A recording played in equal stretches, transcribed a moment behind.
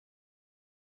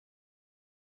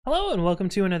Hello and welcome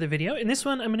to another video. In this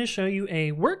one, I'm going to show you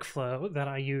a workflow that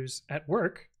I use at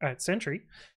work at Sentry,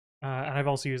 and I've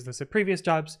also used this at previous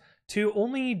jobs, to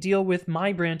only deal with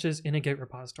my branches in a Git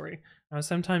repository.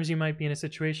 Sometimes you might be in a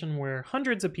situation where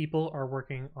hundreds of people are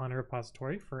working on a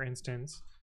repository. For instance,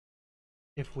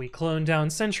 if we clone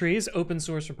down Sentry's open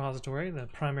source repository, the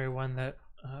primary one that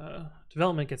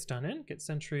development gets done in, Git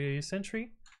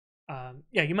Sentry.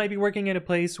 Yeah, you might be working at a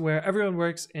place where everyone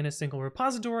works in a single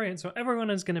repository, and so everyone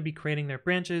is going to be creating their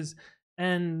branches,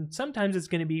 and sometimes it's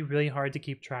going to be really hard to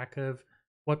keep track of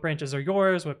what branches are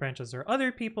yours, what branches are other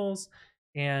people's,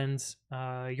 and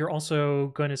you're also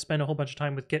going to spend a whole bunch of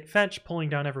time with git fetch, pulling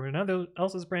down everyone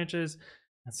else's branches,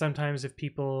 and sometimes if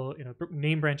people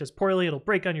name branches poorly, it'll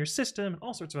break on your system, and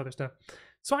all sorts of other stuff.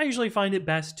 So I usually find it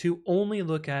best to only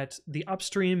look at the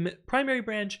upstream primary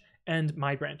branch and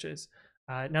my branches.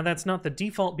 Now that's not the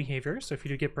default behavior, so if you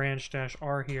do git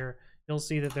branch-r here, you'll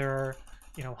see that there are,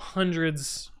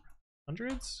 hundreds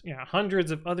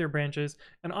of other branches,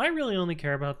 and I really only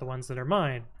care about the ones that are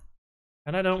mine.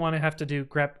 And I don't want to have to do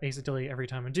grep async every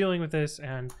time I'm dealing with this,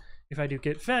 and if I do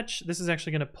git fetch, this is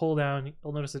actually going to pull down,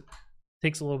 you'll notice it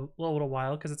takes a little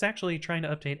while, because it's actually trying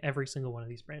to update every single one of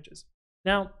these branches.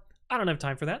 Now, I don't have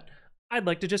time for that. I'd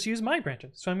like to just use my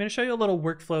branches, so I'm going to show you a little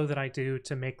workflow that I do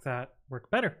to make that work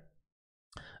better.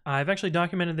 I've actually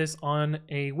documented this on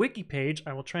a wiki page.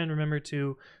 I will try and remember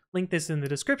to link this in the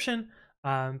description, but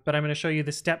I'm going to show you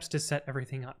the steps to set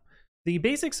everything up. The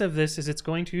basics of this is it's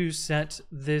going to set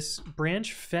this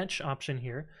branch fetch option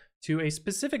here to a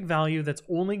specific value that's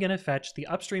only going to fetch the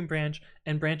upstream branch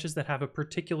and branches that have a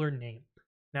particular name.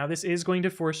 Now, this is going to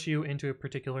force you into a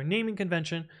particular naming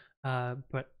convention,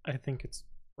 but I think it's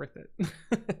worth it.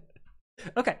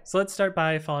 Okay, so let's start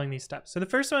by following these steps. So the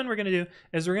first one we're going to do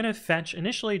is we're going to fetch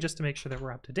initially just to make sure that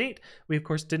we're up to date. We, of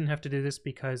course, didn't have to do this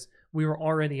because we were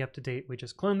already up to date. We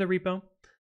just cloned the repo.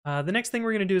 The next thing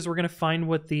we're going to do is we're going to find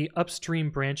what the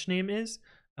upstream branch name is.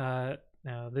 Now,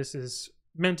 this is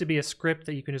meant to be a script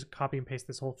that you can just copy and paste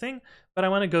this whole thing, but I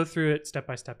want to go through it step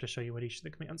by step to show you what each of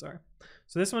the commands are.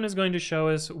 So this one is going to show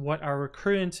us what our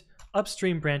current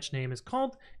upstream branch name is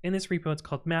called. In this repo, it's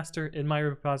called master. In my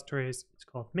repositories, it's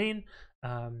called main.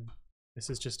 This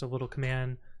is just a little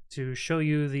command to show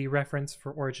you the reference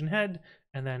for origin head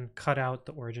and then cut out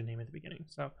the origin name at the beginning.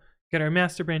 So get our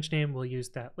master branch name, we'll use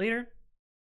that later.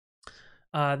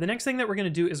 The next thing that we're going to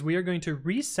do is we are going to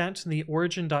reset the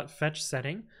origin.fetch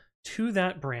setting to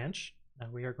that branch.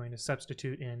 We are going to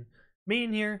substitute in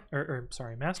main here, or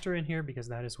sorry, master in here, because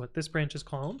that is what this branch is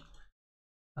called.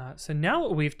 So now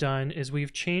what we've done is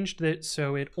we've changed it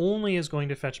so it only is going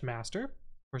to fetch master.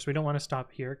 Of course, we don't want to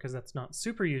stop here because that's not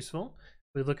super useful.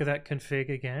 If we look at that config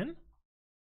again,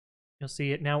 you'll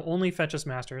see it now only fetches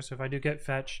master. So if I do get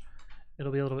fetch,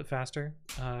 it'll be a little bit faster.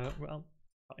 Well,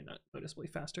 probably not noticeably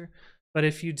faster. But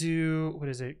if you do, what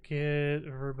is it? Get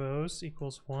verbose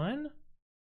equals 1.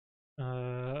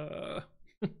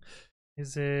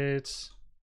 Is it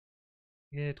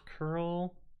get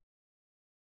curl?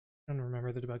 I don't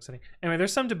remember the debug setting. Anyway,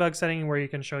 there's some debug setting where you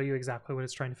can show you exactly what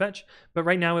it's trying to fetch, but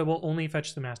right now it will only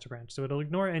fetch the master branch. So it'll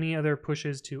ignore any other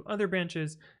pushes to other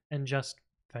branches and just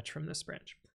fetch from this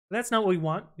branch. But that's not what we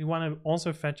want. We want to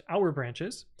also fetch our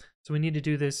branches. So we need to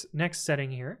do this next setting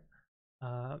here,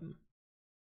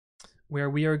 where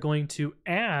we are going to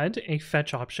add a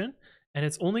fetch option, and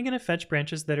it's only going to fetch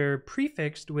branches that are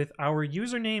prefixed with our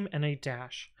username and a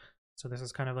dash. So this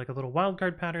is kind of like a little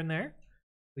wildcard pattern there.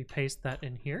 We paste that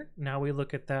in here. Now we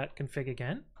look at that config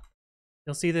again.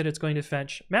 You'll see that it's going to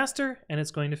fetch master and it's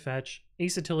going to fetch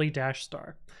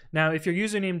async-star. Now, if your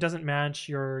username doesn't match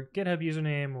your GitHub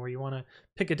username or you want to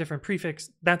pick a different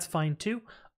prefix, that's fine too.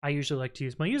 I usually like to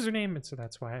use my username, and so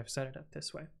that's why I've set it up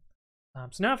this way.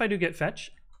 So now if I do get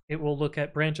fetch, it will look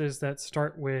at branches that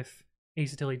start with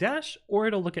async-, or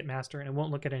it'll look at master and it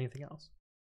won't look at anything else.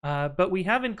 But we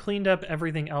haven't cleaned up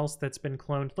everything else that's been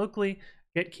cloned locally.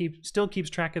 Git still keeps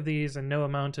track of these, and no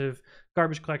amount of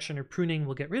garbage collection or pruning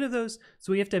will get rid of those.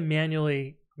 So we have to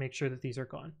manually make sure that these are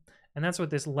gone. And that's what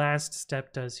this last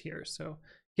step does here. So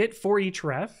git for each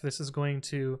ref, this is going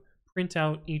to print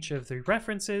out each of the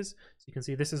references. So you can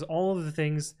see this is all of the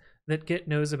things that Git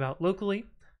knows about locally.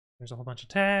 There's a whole bunch of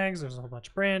tags, there's a whole bunch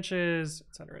of branches,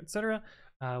 etc., etc.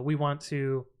 We want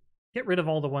to get rid of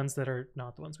all the ones that are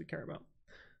not the ones we care about.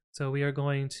 So we are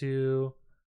going to,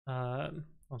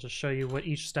 I'll just show you what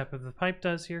each step of the pipe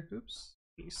does here. Oops,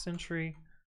 Sentry.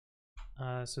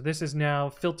 So this is now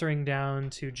filtering down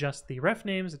to just the ref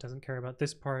names. It doesn't care about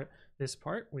this part, this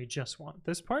part. We just want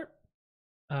this part.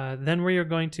 Then we are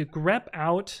going to grep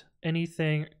out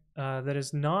anything that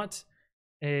is not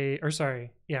a, or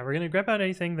sorry, yeah, we're going to grep out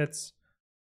anything that's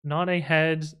not a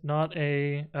head, not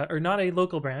a or not a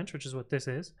local branch, which is what this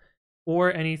is,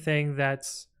 or anything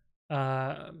that's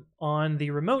on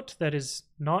the remote that is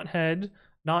not head,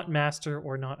 not master,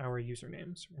 or not our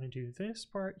usernames. We're going to do this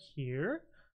part here.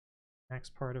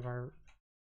 Next part of our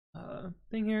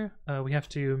thing here. We have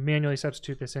to manually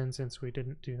substitute this in since we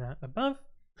didn't do that above.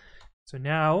 So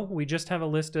now we just have a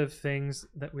list of things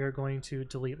that we are going to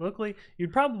delete locally.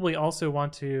 You'd probably also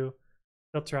want to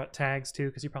filter out tags too,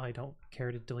 because you probably don't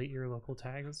care to delete your local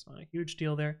tags. It's not a huge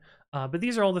deal there. But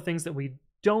these are all the things that we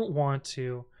don't want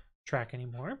to track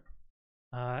anymore.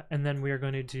 And then we are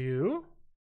going to do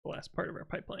the last part of our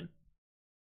pipeline.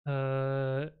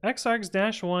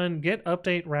 Xargs-1 get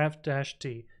update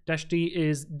ref-d. -d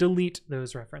is delete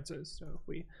those references. So if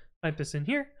we type this in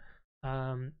here,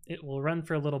 it will run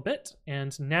for a little bit.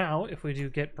 And now if we do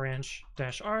get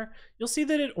branch-r, you'll see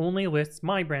that it only lists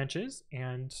my branches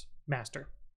and master.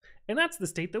 And that's the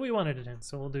state that we wanted it in.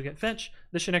 So we'll do get fetch.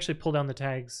 This should actually pull down the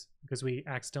tags because we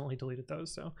accidentally deleted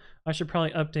those. So I should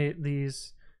probably update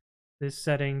this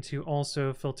setting to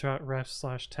also filter out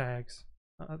ref/tags.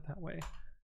 That way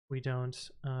we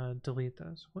don't delete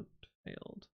those. What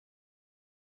failed?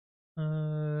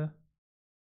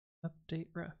 Update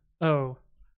ref. Oh,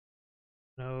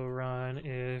 no run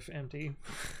if empty.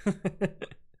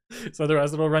 So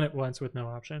otherwise it'll run it once with no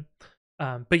option.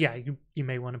 But yeah, you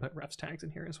may want to put refs tags in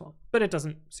here as well. But it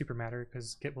doesn't super matter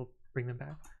because Git will bring them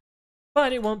back.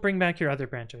 But it won't bring back your other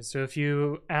branches. So if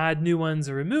you add new ones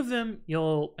or remove them,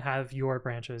 you'll have your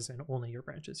branches and only your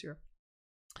branches here.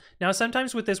 Now,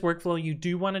 sometimes with this workflow, you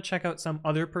do want to check out some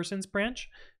other person's branch.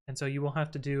 And so you will have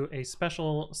to do a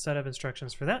special set of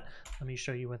instructions for that. Let me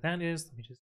show you what that is. Let me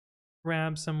just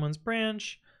grab someone's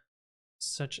branch,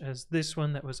 such as this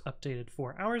one that was updated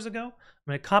 4 hours ago. I'm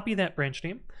going to copy that branch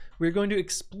name. We're going to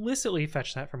explicitly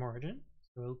fetch that from origin.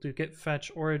 So we'll do get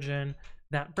fetch origin,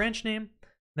 that branch name.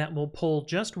 That will pull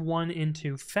just one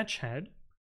into fetch head,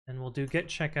 and we'll do get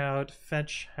checkout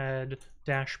fetch head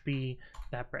 -b,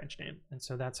 that branch name. And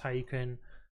so that's how you can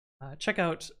check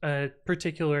out a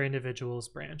particular individual's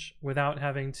branch without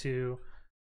having to,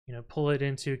 pull it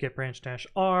into get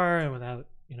branch-r and without,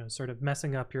 sort of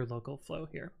messing up your local flow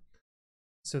here.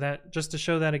 So that, just to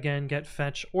show that again, get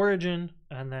fetch origin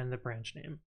and then the branch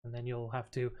name, and then you'll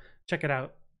have to check it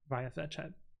out via fetch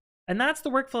head. And that's the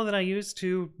workflow that I use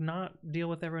to not deal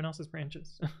with everyone else's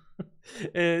branches.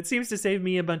 It seems to save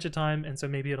me a bunch of time, and so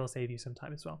maybe it'll save you some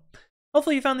time as well.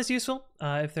 Hopefully you found this useful.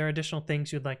 If there are additional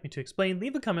things you'd like me to explain,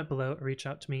 leave a comment below or reach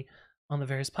out to me on the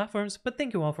various platforms. But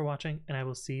thank you all for watching, and I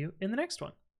will see you in the next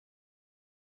one.